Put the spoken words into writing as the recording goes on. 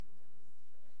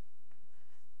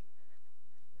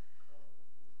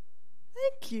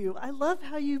Thank you. I love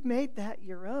how you've made that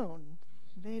your own.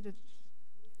 Made it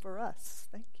for us.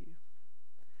 Thank you.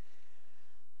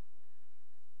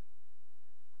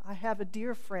 I have a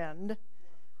dear friend.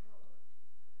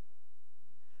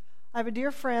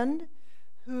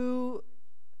 Who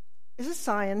is a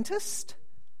scientist,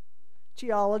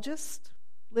 geologist,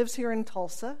 lives here in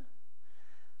Tulsa,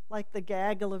 like the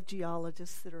gaggle of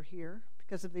geologists that are here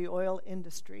because of the oil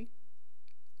industry.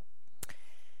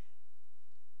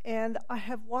 And I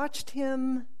have watched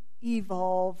him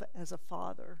evolve as a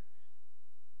father.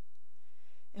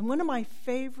 And one of my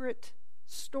favorite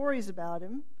stories about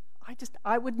him,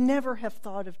 I would never have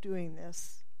thought of doing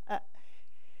this.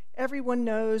 Everyone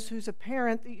knows who's a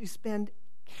parent that you spend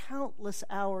countless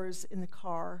hours in the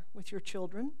car with your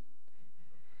children.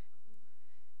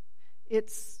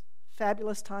 It's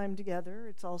fabulous time together.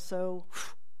 It's also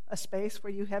a space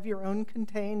where you have your own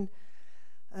contained,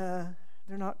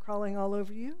 they're not crawling all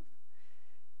over you.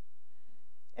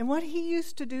 And what he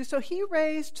used to do, so he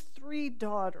raised 3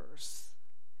 daughters.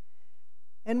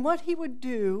 And what he would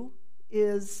do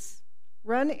is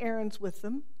run errands with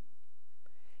them.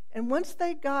 And once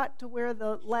they got to where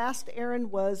the last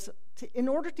errand was, in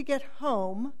order to get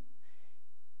home,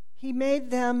 he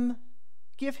made them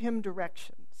give him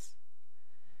directions.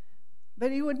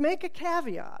 But he would make a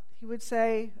caveat. He would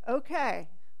say, okay,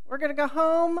 we're going to go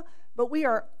home, but we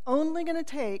are only going to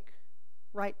take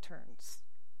right turns.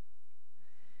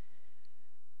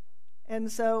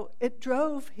 And so it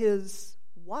drove his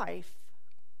wife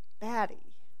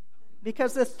batty,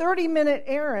 because the 30-minute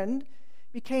errand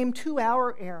became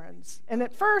 2-hour errands. And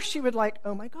at first she would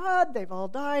oh my God, they've all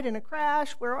died in a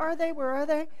crash. Where are they? Where are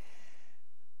they?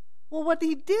 Well, what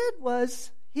he did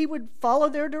was he would follow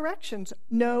their directions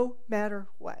no matter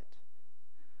what.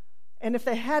 And if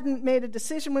they hadn't made a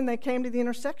decision when they came to the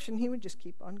intersection, he would just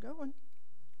keep on going.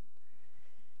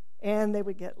 And they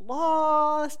would get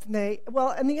lost.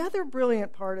 And the other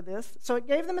brilliant part of this, so it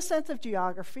gave them a sense of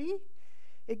geography.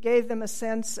 It gave them a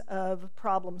sense of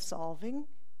problem solving.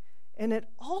 And it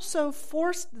also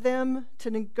forced them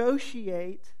to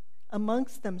negotiate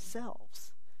amongst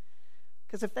themselves.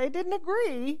 Because if they didn't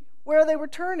agree where they were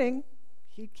turning,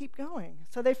 he'd keep going.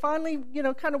 So they finally,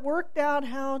 kind of worked out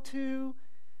how to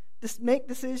just make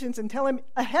decisions and tell him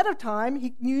ahead of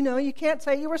time, you can't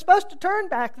say you were supposed to turn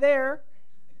back there.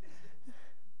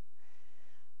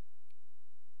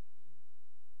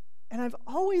 And I've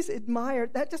always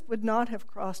admired, that just would not have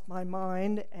crossed my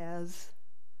mind as,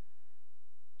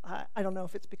 I don't know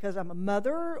if it's because I'm a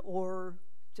mother or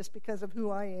just because of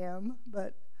who I am,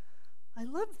 but I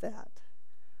love that.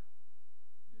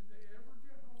 Did they ever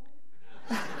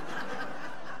get home?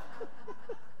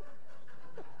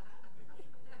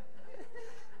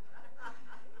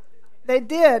 They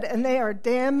did, and they are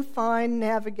damn fine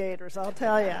navigators, I'll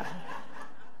tell you.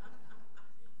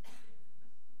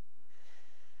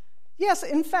 Yes,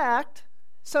 in fact,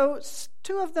 so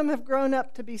 2 of them have grown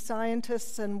up to be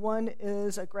scientists, and one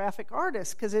is a graphic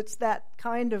artist, because it's that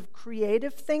kind of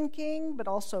creative thinking, but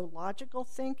also logical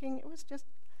thinking.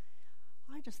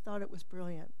 I just thought it was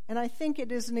brilliant. And I think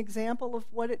it is an example of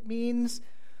what it means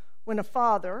when a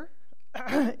father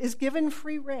is given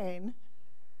free rein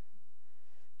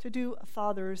to do a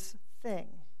father's thing.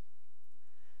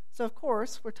 So, of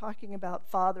course, we're talking about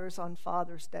fathers on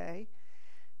Father's Day,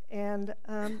 and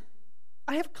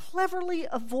I have cleverly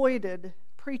avoided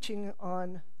preaching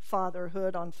on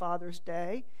fatherhood on Father's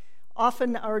Day.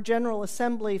 Often our General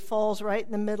Assembly falls right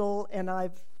in the middle, and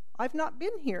I've not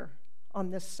been here on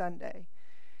this Sunday.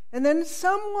 And then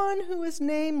someone who is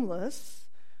nameless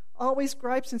always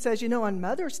gripes and says, on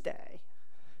Mother's Day,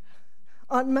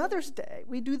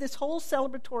 we do this whole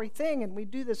celebratory thing, and we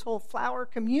do this whole flower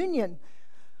communion.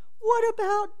 What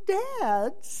about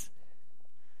dads?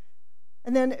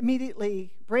 And then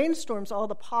immediately brainstorms all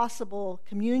the possible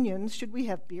communions. Should we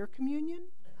have beer communion?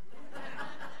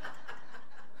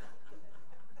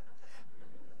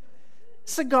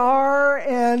 Cigar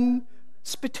and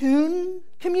spittoon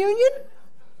communion?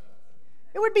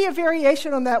 It would be a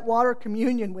variation on that water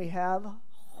communion we have.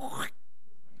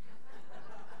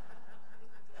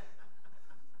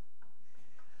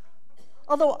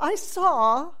 Although I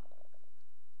saw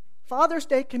Father's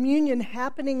Day communion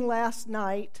happening last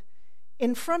night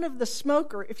in front of the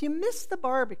smoker. If you missed the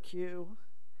barbecue,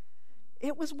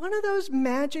 it was one of those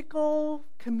magical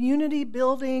community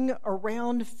building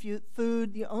around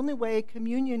food, the only way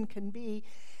communion can be.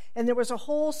 And there was a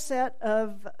whole set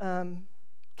of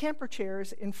camper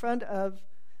chairs in front of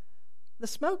the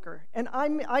smoker. And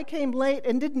I came late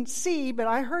and didn't see, but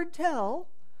I heard tell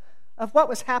of what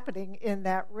was happening in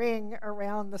that ring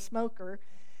around the smoker.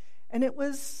 And it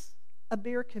was a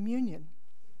beer communion.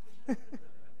 And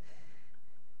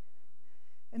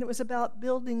it was about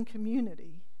building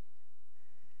community.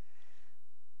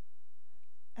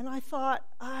 And I thought,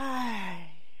 I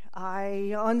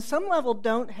on some level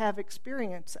don't have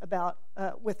experience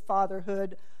with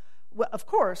fatherhood. Well, of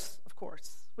course,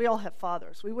 we all have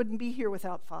fathers. We wouldn't be here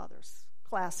without fathers.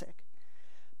 Classic.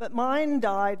 But mine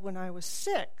died when I was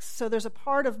 6. So there's a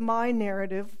part of my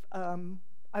narrative.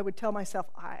 I would tell myself,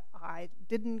 I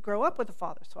didn't grow up with a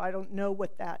father, so I don't know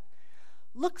what that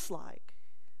looks like.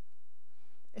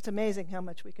 It's amazing how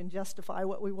much we can justify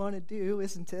what we want to do,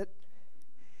 isn't it?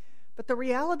 But the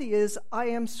reality is, I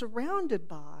am surrounded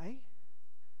by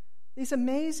these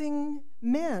amazing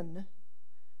men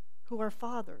who are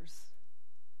fathers.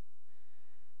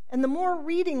 And the more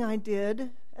reading I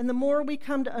did, and the more we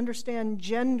come to understand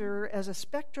gender as a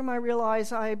spectrum, I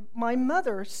realize my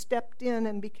mother stepped in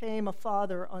and became a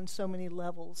father on so many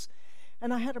levels.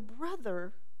 And I had a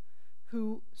brother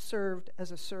who served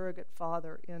as a surrogate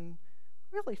father in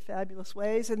really fabulous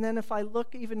ways. And then if I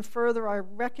look even further, I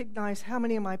recognize how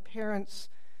many of my parents'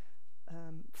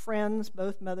 friends,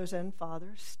 both mothers and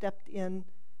fathers, stepped in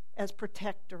as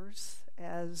protectors,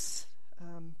 as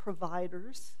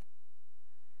providers,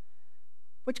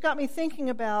 which got me thinking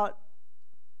about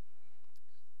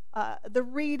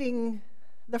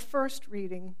the first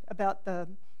reading about the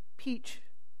peach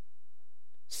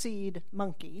seed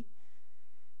monkey.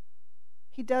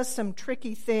 He does some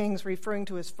tricky things referring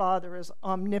to his father as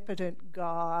omnipotent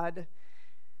God.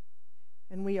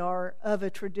 And we are of a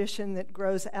tradition that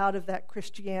grows out of that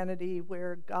Christianity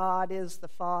where God is the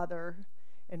Father.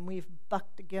 And we've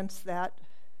bucked against that,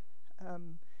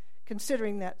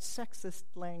 considering that sexist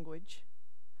language.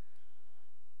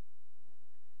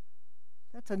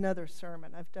 That's another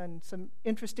sermon. I've done some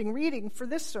interesting reading for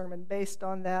this sermon based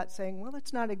on that, saying, well,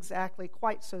 it's not exactly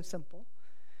quite so simple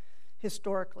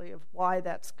historically of why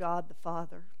that's God the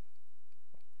Father.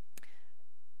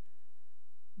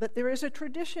 But there is a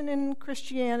tradition in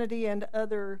Christianity and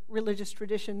other religious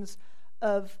traditions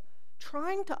of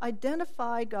trying to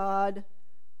identify God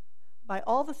by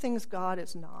all the things God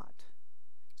is not.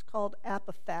 It's called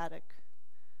apophatic.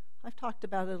 I've talked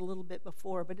about it a little bit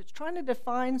before, but it's trying to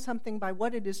define something by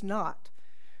what it is not,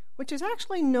 which is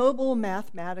actually a noble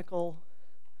mathematical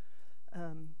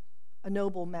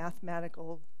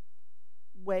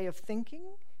way of thinking.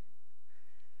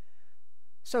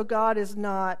 So God is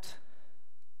not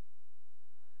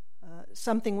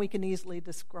something we can easily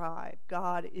describe.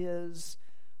 God is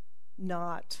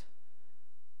not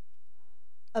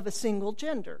of a single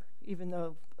gender, even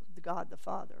though God the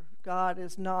Father. God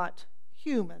is not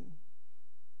human.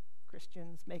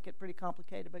 Christians make it pretty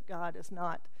complicated, but God is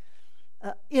not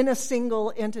in a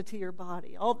single entity or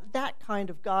body. All that kind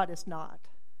of God is not.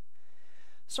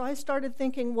 So I started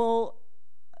thinking, well,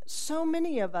 so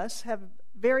many of us have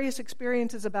various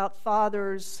experiences about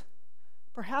fathers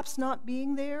perhaps not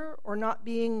being there or not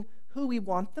being who we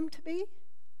want them to be.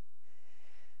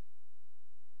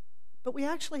 But we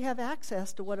actually have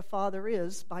access to what a father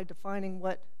is by defining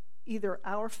what either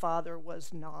our father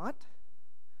was not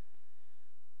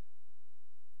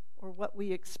or what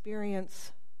we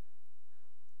experience,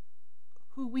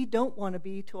 who we don't want to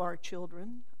be to our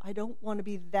children. I don't want to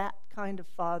be that kind of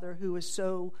father who is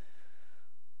so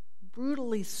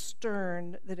brutally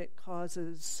stern that it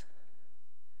causes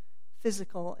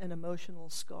physical and emotional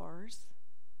scars.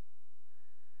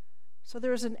 So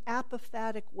there's an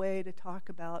apophatic way to talk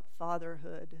about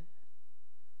fatherhood.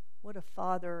 The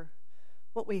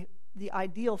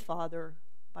ideal father,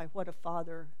 by what a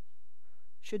father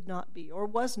should not be or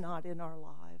was not in our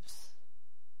lives.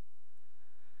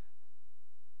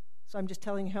 So I'm just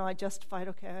telling you how I justified,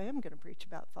 okay, I am going to preach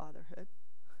about fatherhood.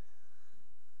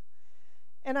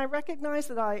 And I recognize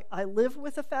that I live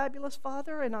with a fabulous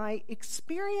father, and I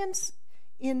experience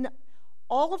in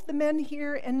all of the men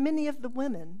here and many of the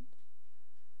women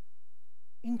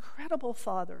incredible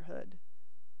fatherhood.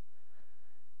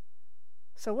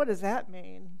 So what does that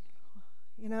mean?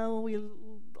 You know,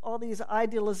 all these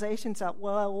idealizations out,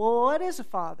 well, what is a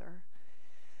father?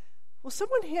 Well,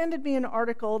 someone handed me an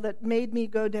article that made me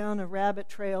go down a rabbit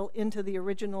trail into the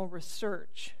original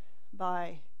research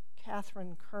by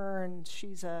Catherine Kern.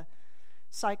 She's a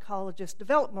psychologist,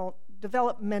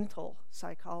 developmental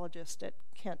psychologist at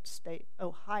Kent State,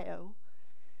 Ohio.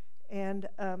 And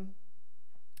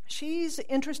she's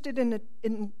interested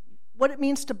in what it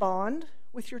means to bond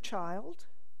with your child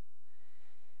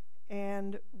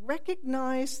and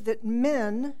recognize that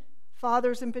men,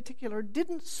 fathers in particular,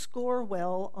 didn't score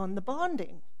well on the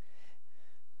bonding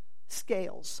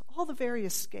scales, all the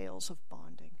various scales of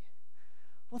bonding.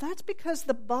 Well, that's because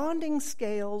the bonding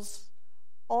scales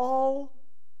all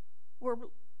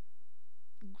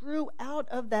grew out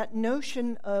of that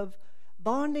notion of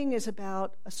bonding is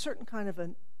about a certain kind of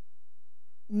a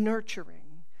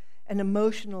nurturing, an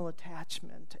emotional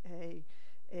attachment,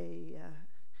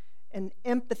 an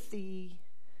empathy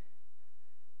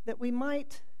that we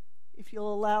might, if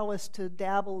you'll allow us to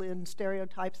dabble in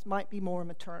stereotypes, might be more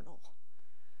maternal.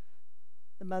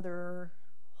 The mother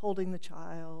holding the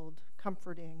child,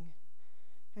 comforting.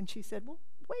 And she said, well,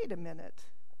 wait a minute.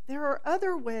 There are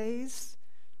other ways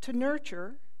to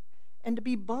nurture and to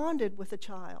be bonded with a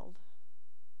child.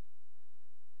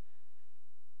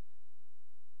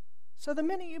 So the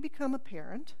minute you become a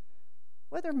parent,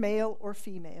 whether male or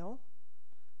female,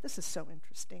 this is so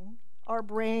interesting. Our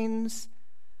brains,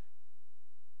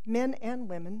 men and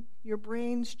women, your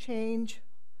brains change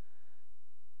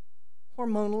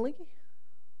hormonally.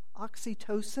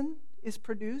 Oxytocin is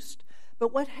produced.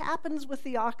 But what happens with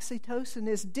the oxytocin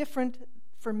is different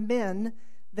for men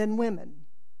than women.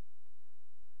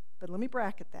 But let me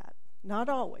bracket that. Not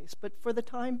always, but for the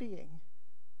time being.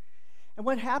 And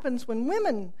what happens when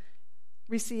women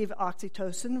receive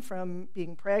oxytocin from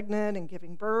being pregnant and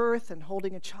giving birth and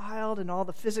holding a child and all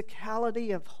the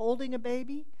physicality of holding a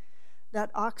baby,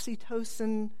 that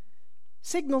oxytocin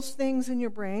signals things in your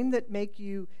brain that make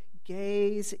you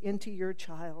gaze into your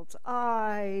child's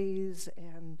eyes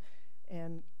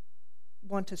and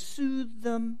want to soothe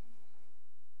them.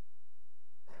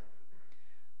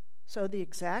 So the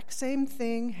exact same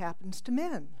thing happens to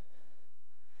men.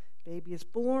 Baby is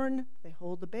born, they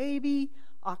hold the baby,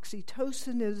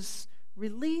 oxytocin is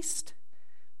released,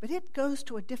 but it goes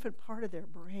to a different part of their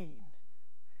brain.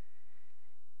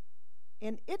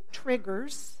 And it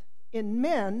triggers in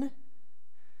men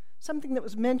something that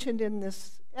was mentioned in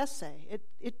this essay.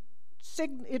 It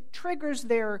triggers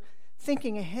their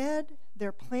thinking ahead,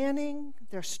 their planning,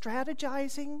 their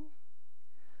strategizing.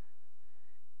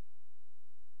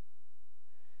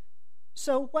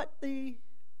 So what the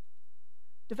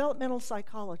developmental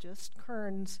psychologist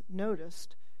Kearns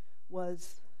noticed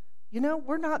was,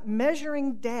 we're not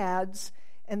measuring dads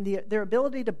and their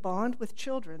ability to bond with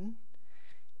children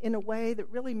in a way that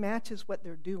really matches what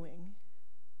they're doing.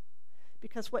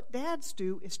 Because what dads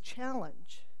do is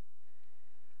challenge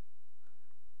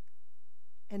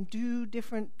and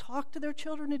talk to their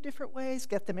children in different ways,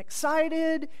 get them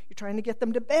excited. You're trying to get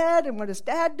them to bed, and what does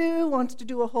dad do? Wants to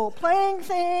do a whole playing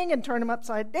thing and turn them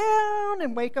upside down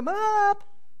and wake them up.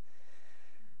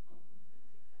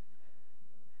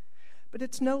 But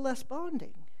it's no less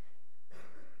bonding.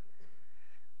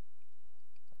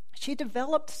 She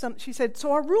developed she said,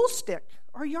 so our rule stick,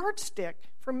 our yardstick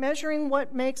for measuring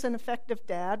what makes an effective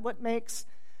dad, what makes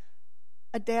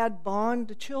a dad bond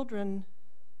to children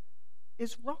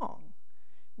is wrong.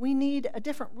 We need a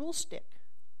different rule stick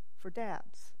for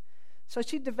dads. So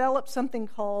she developed something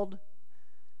called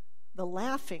the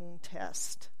laughing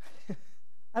test.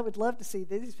 I would love to see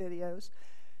these videos.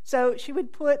 So she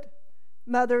would put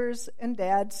mothers and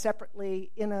dads separately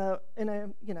in a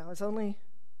as only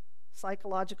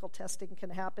psychological testing can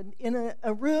happen, in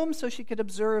a room so she could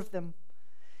observe them.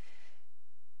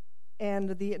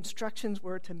 And the instructions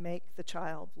were to make the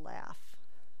child laugh.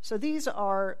 So these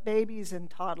are babies and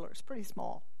toddlers, pretty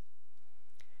small.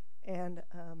 And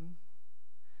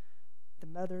the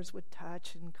mothers would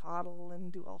touch and coddle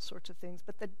and do all sorts of things.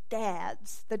 But the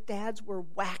dads were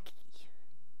wacky.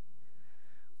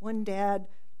 One dad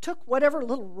took whatever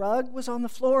little rug was on the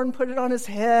floor and put it on his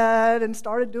head and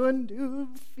started doing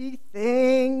goofy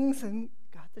things and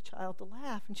got the child to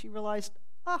laugh. And she realized,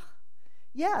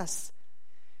 yes,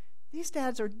 these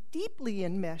dads are deeply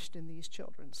enmeshed in these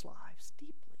children's lives,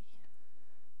 deeply.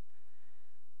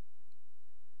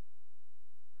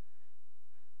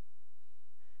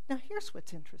 Now, here's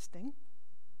what's interesting.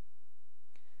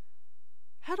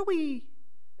 How do we,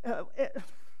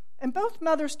 and both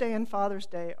Mother's Day and Father's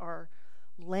Day are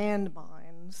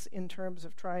landmines in terms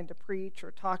of trying to preach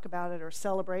or talk about it or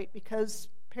celebrate, because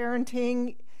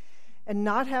parenting and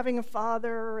not having a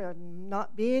father and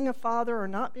not being a father or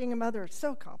not being a mother is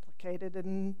so complicated,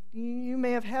 and you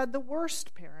may have had the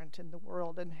worst parent in the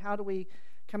world, and how do we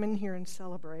come in here and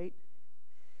celebrate?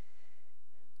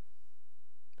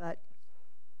 But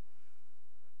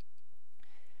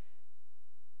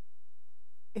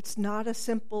it's not a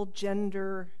simple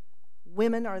gender,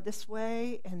 women are this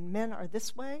way and men are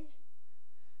this way.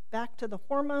 Back to the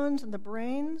hormones and the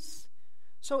brains.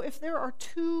 So if there are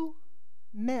two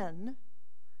men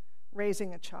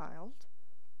raising a child,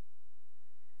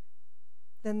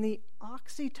 then the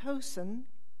oxytocin,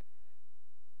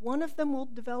 one of them will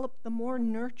develop the more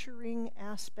nurturing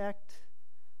aspect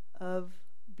of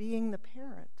being the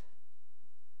parent.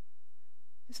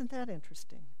 Isn't that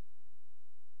interesting?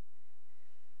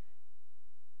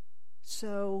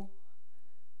 So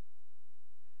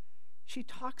she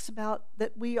talks about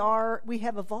that we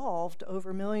have evolved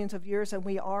over millions of years, and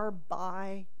we are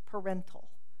biparental.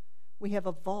 We have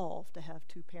evolved to have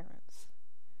two parents.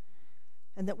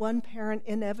 And that one parent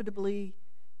inevitably,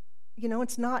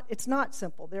 it's not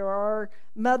simple. There are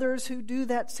mothers who do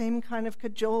that same kind of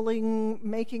cajoling,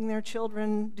 making their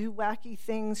children do wacky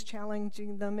things,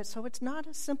 challenging them. So it's not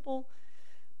a simple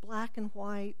black and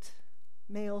white,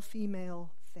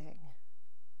 male-female thing.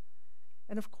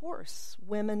 And of course,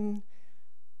 women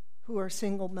who are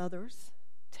single mothers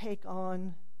take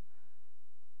on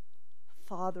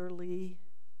fatherly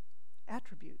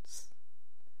attributes.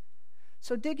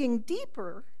 So digging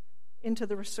deeper into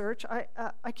the research,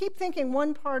 I keep thinking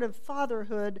one part of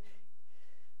fatherhood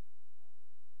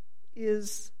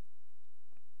is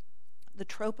the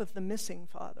trope of the missing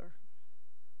father.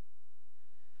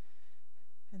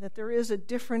 And that there is a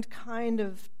different kind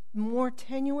of more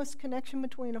tenuous connection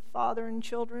between a father and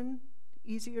children,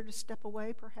 easier to step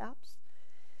away perhaps.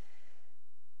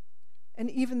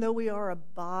 And even though we are a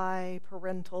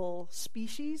biparental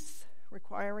species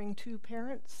requiring two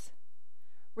parents,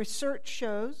 research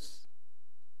shows,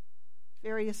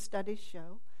 various studies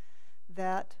show,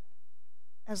 that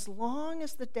as long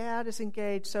as the dad is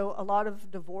engaged, so a lot of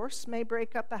divorce may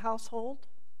break up a household,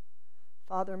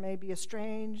 father may be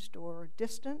estranged or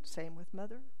distant, same with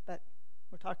mother, but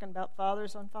we're talking about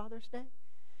fathers on Father's Day.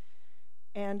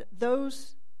 And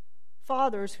those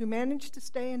fathers who manage to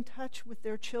stay in touch with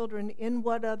their children in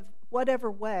whatever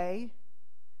way,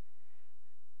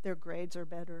 their grades are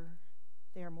better,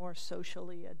 they are more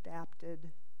socially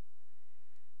adapted.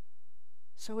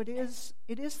 So it is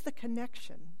the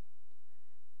connection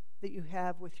that you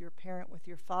have with your parent, with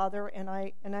your father, and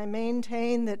I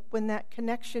maintain that when that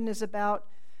connection is about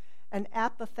an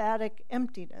apophatic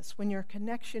emptiness, when your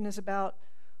connection is about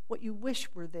what you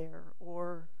wish were there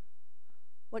or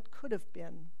what could have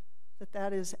been,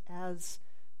 that is as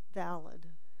valid,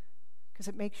 because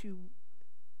it makes you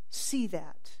see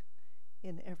that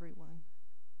in everyone.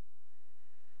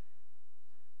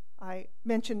 I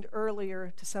mentioned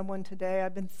earlier to someone today,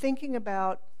 I've been thinking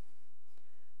about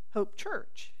Hope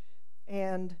Church,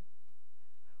 and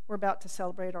we're about to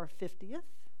celebrate our 50th,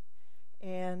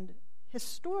 and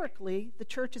historically, the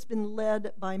church has been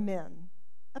led by men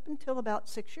up until about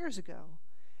 6 years ago.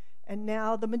 And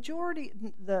now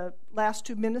the last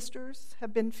two ministers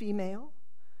have been female.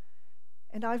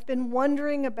 And I've been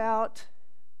wondering about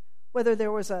whether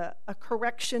there was a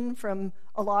correction from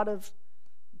a lot of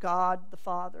God the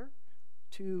Father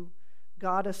to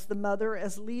Goddess the Mother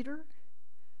as leader,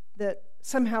 that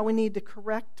somehow we need to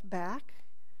correct back,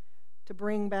 to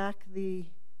bring back the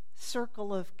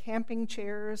circle of camping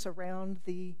chairs around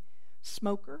the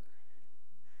smoker,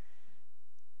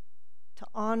 to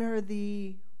honor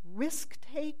the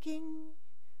risk-taking,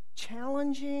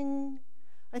 challenging.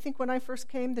 I think when I first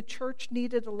came, the church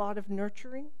needed a lot of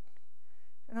nurturing.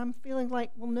 And I'm feeling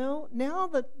like, well, no, now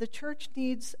the church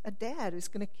needs a dad who's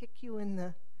going to kick you in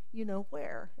the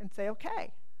you-know-where and say,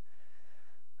 okay.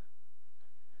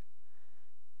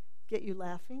 Get you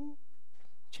laughing,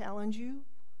 challenge you,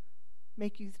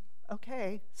 make you,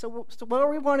 okay. So where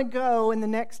we want to go in the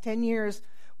next 10 years,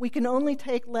 we can only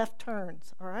take left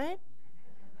turns, all right?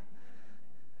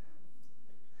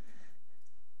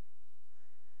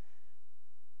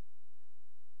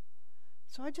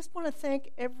 So I just want to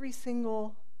thank every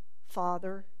single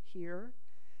father here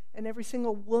and every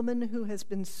single woman who has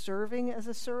been serving as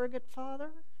a surrogate father.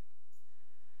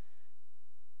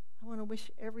 I want to wish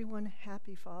everyone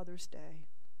happy Father's Day.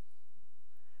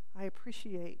 I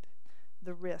appreciate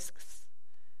the risks,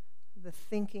 the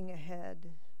thinking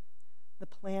ahead, the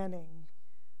planning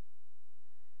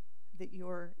that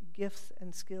your gifts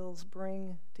and skills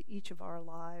bring to each of our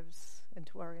lives and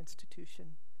to our institution.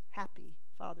 Happy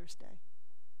Father's Day.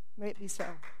 May it be so.